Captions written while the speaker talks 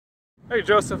Hey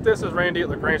Joseph, this is Randy at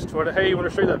LaGrange Toyota. Hey, you want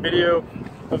to show you that video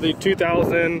of the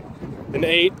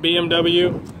 2008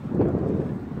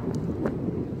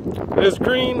 BMW? It is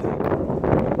green,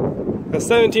 has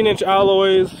 17-inch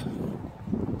alloys.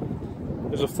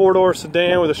 There's a 4-door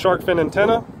sedan with a shark fin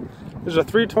antenna. There's a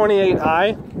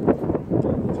 328i. As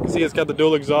you can see, it's got the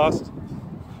dual exhaust.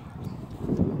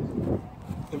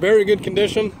 In very good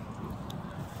condition.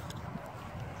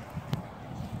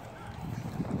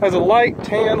 Has a light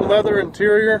tan leather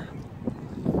interior.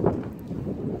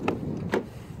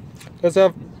 Does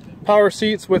have power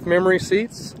seats with memory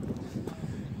seats.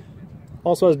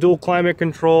 Also has dual climate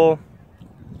control.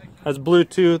 Has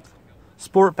Bluetooth,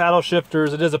 sport paddle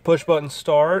shifters. It is a push button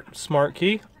start, smart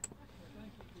key.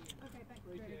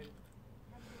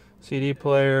 CD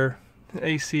player,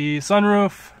 AC,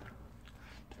 sunroof.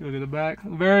 Look at the back.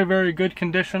 Very, very good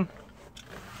condition.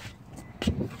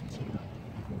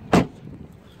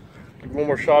 One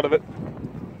more shot of it.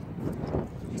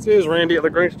 This is Randy at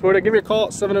LaGrange Toyota. Give me a call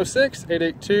at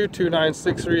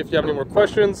 706-882-2963 if you have any more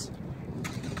questions.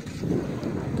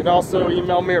 You can also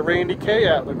email me at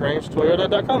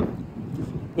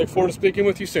randyk@lagrangetoyota.com. Look forward to speaking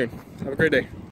with you soon. Have a great day.